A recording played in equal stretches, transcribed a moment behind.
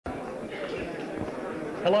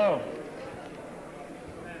Hello.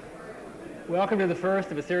 Welcome to the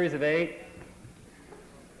first of a series of 8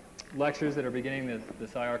 lectures that are beginning the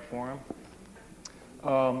SCI-Arc Forum.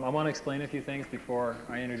 I want to explain a few things before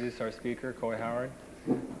I introduce our speaker, Coy Howard.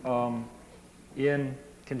 In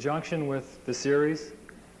conjunction with the series,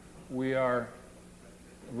 we are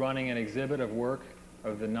running an exhibit of work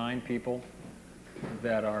of the 9 people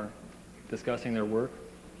that are discussing their work.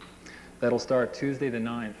 That'll start Tuesday the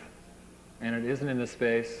 9th. And it isn't in this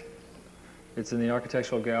space. It's in the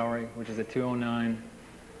Architectural Gallery, which is at 209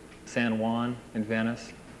 San Juan in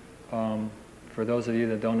Venice. For those of you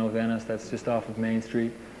that don't know Venice, that's just off of Main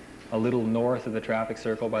Street, a little north of the traffic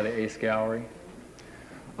circle by the Ace Gallery.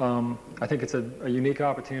 I think it's a unique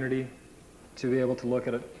opportunity to be able to look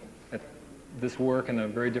at this work in a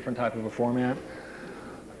very different type of a format.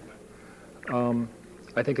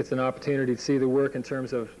 I think it's an opportunity to see the work in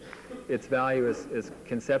terms of its value as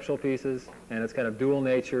conceptual pieces, and its kind of dual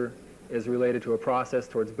nature is related to a process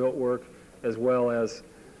towards built work, as well as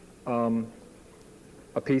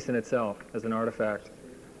a piece in itself as an artifact.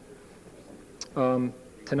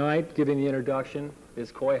 Tonight, giving the introduction,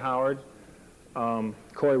 is Coy Howard.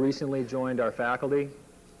 Coy recently joined our faculty.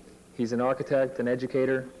 He's an architect, an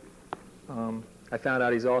educator. I found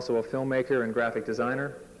out he's also a filmmaker and graphic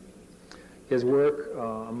designer. His work,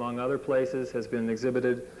 among other places, has been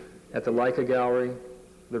exhibited at the Leica Gallery,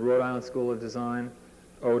 the Rhode Island School of Design,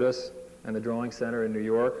 Otis, and the Drawing Center in New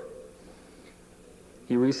York.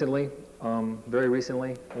 He recently, very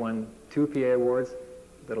recently, won 2 PA awards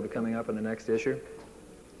that'll be coming up in the next issue.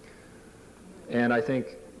 And I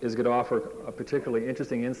think is going to offer a particularly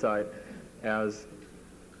interesting insight as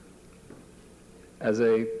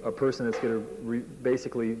a person that's going to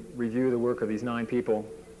basically review the work of these 9 people,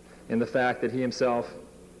 and the fact that he himself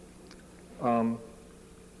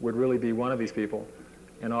would really be one of these people,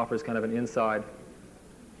 and offers kind of an inside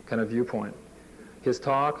kind of viewpoint. His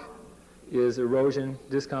talk is Erosion,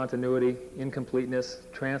 Discontinuity, Incompleteness,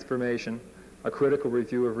 Transformation, a critical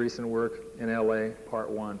review of recent work in LA, Part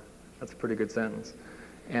 1. That's a pretty good sentence.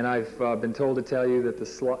 And I've been told to tell you that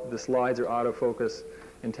the slides are autofocus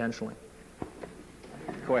intentionally.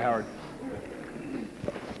 Coy Howard.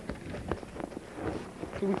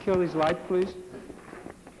 Can we kill these lights, please?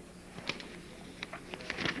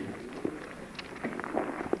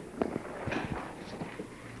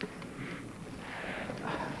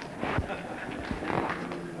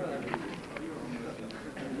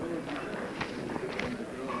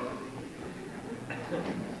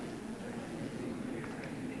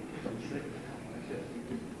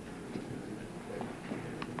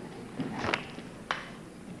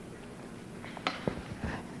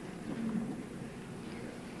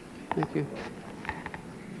 Thank you.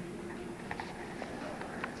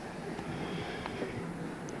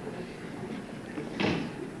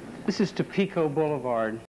 This is to Pico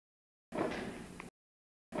Boulevard.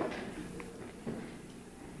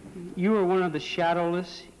 You are one of the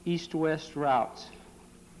shadowless east-west routes.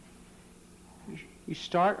 You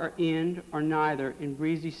start or end or neither in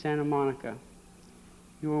breezy Santa Monica.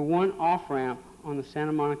 You are one off-ramp on the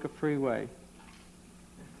Santa Monica Freeway.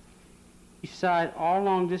 You side all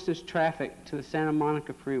long-distance traffic to the Santa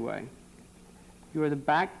Monica Freeway. You are the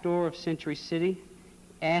back door of Century City,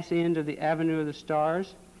 ass end of the Avenue of the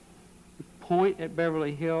Stars. You point at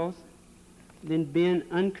Beverly Hills, then bend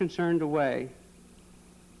unconcerned away.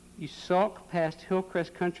 You sulk past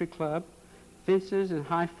Hillcrest Country Club, fences and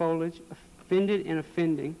high foliage, offended and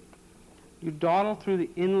offending. You dawdle through the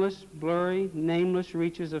endless, blurry, nameless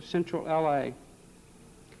reaches of central LA.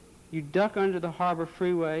 You duck under the Harbor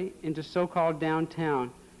Freeway into so-called downtown,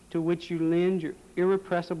 to which you lend your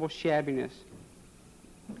irrepressible shabbiness.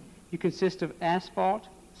 You consist of asphalt,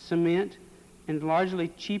 cement, and largely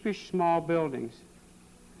cheapish small buildings.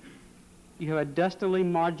 You have a dustily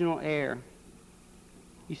marginal air.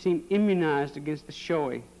 You seem immunized against the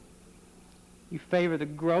showy. You favor the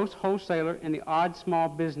gross wholesaler and the odd small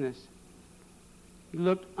business. You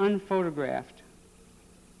look unphotographed.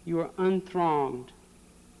 You are unthronged.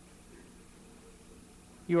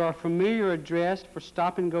 You are a familiar address for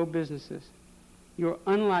stop-and-go businesses. You are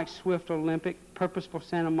unlike Swift Olympic, purposeful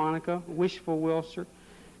Santa Monica, wishful Wilshire,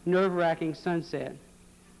 nerve-wracking Sunset.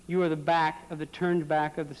 You are the back of the turned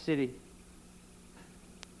back of the city.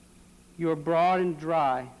 You are broad and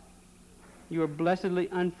dry. You are blessedly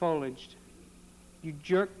unfoliaged. You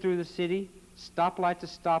jerk through the city, stoplight to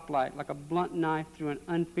stoplight, like a blunt knife through an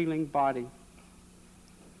unfeeling body.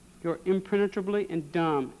 You are impenetrably and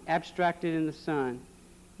dumb, abstracted in the sun.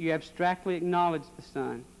 You abstractly acknowledge the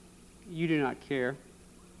sun. You do not care.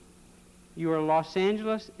 You are Los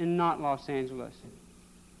Angeles and not Los Angeles.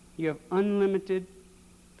 You have unlimited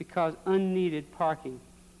because unneeded parking.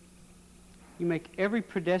 You make every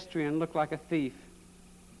pedestrian look like a thief.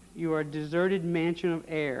 You are a deserted mansion of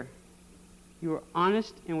air. You are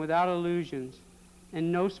honest and without illusions,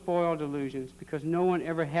 and no spoiled illusions, because no one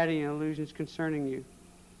ever had any illusions concerning you.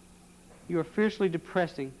 You are fiercely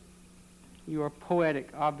depressing. You are poetic,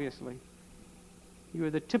 obviously. You are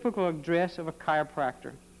the typical address of a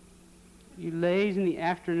chiropractor. You laze in the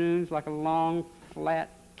afternoons like a long, flat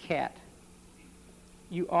cat.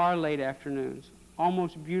 You are late afternoons,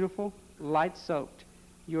 almost beautiful, light-soaked.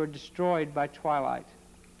 You are destroyed by twilight.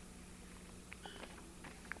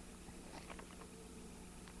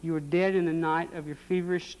 You are dead in the night of your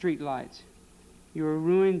feverish streetlights. You are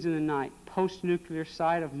ruins in the night, post-nuclear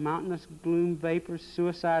site of mountainous gloom vapors,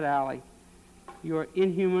 suicide alley. You are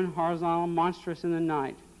inhuman, horizontal, monstrous in the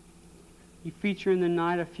night. You feature in the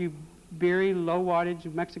night a few beery,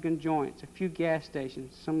 low-wattage Mexican joints, a few gas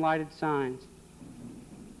stations, some lighted signs.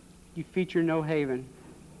 You feature no haven.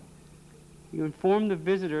 You inform the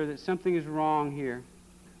visitor that something is wrong here.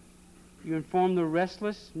 You inform the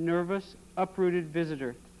restless, nervous, uprooted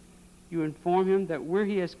visitor. You inform him that where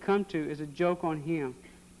he has come to is a joke on him,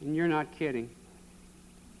 and you're not kidding.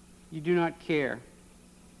 You do not care.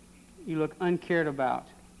 You look uncared about.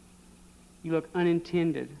 You look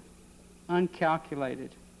unintended,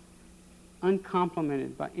 uncalculated,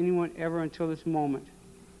 uncomplimented by anyone ever until this moment.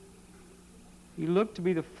 You look to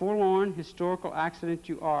be the forlorn historical accident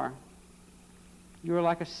you are. You are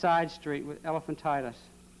like a side street with elephantitis.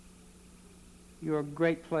 You are a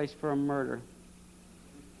great place for a murder.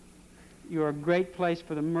 You are a great place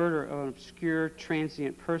for the murder of an obscure,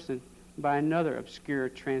 transient person by another obscure,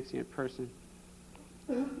 transient person.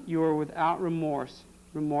 You are without remorse,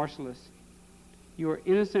 remorseless. You are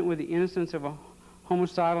innocent with the innocence of a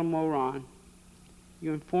homicidal moron.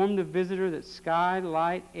 You inform the visitor that sky,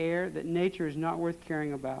 light, air, that nature is not worth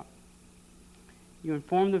caring about. You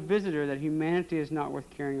inform the visitor that humanity is not worth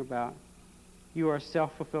caring about. You are a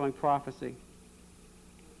self-fulfilling prophecy.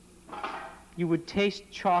 You would taste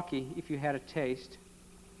chalky if you had a taste.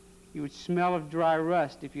 You would smell of dry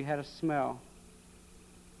rust if you had a smell.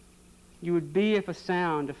 You would be, if a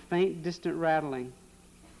sound, a faint, distant rattling.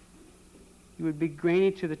 You would be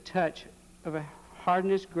grainy to the touch of a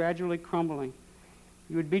hardness gradually crumbling.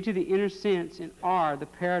 You would be to the inner sense and are the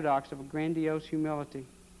paradox of a grandiose humility.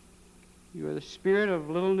 You are the spirit of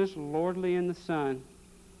littleness lordly in the sun.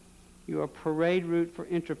 You are a parade route for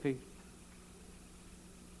entropy.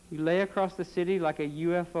 You lay across the city like a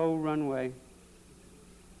UFO runway.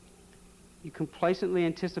 You complacently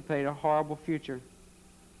anticipate a horrible future.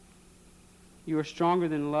 You are stronger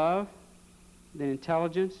than love, than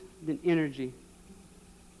intelligence, than energy.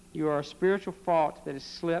 You are a spiritual fault that has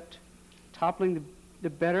slipped, toppling the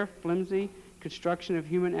better, flimsy construction of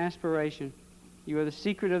human aspiration. You are the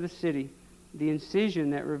secret of the city, the incision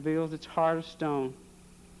that reveals its heart of stone.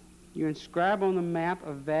 You inscribe on the map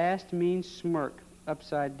a vast, mean smirk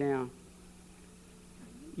upside down.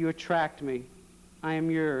 You attract me. I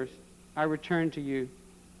am yours. I return to you.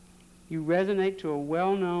 You resonate to a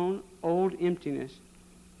well-known old emptiness.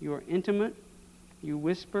 You are intimate. You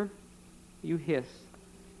whisper. You hiss.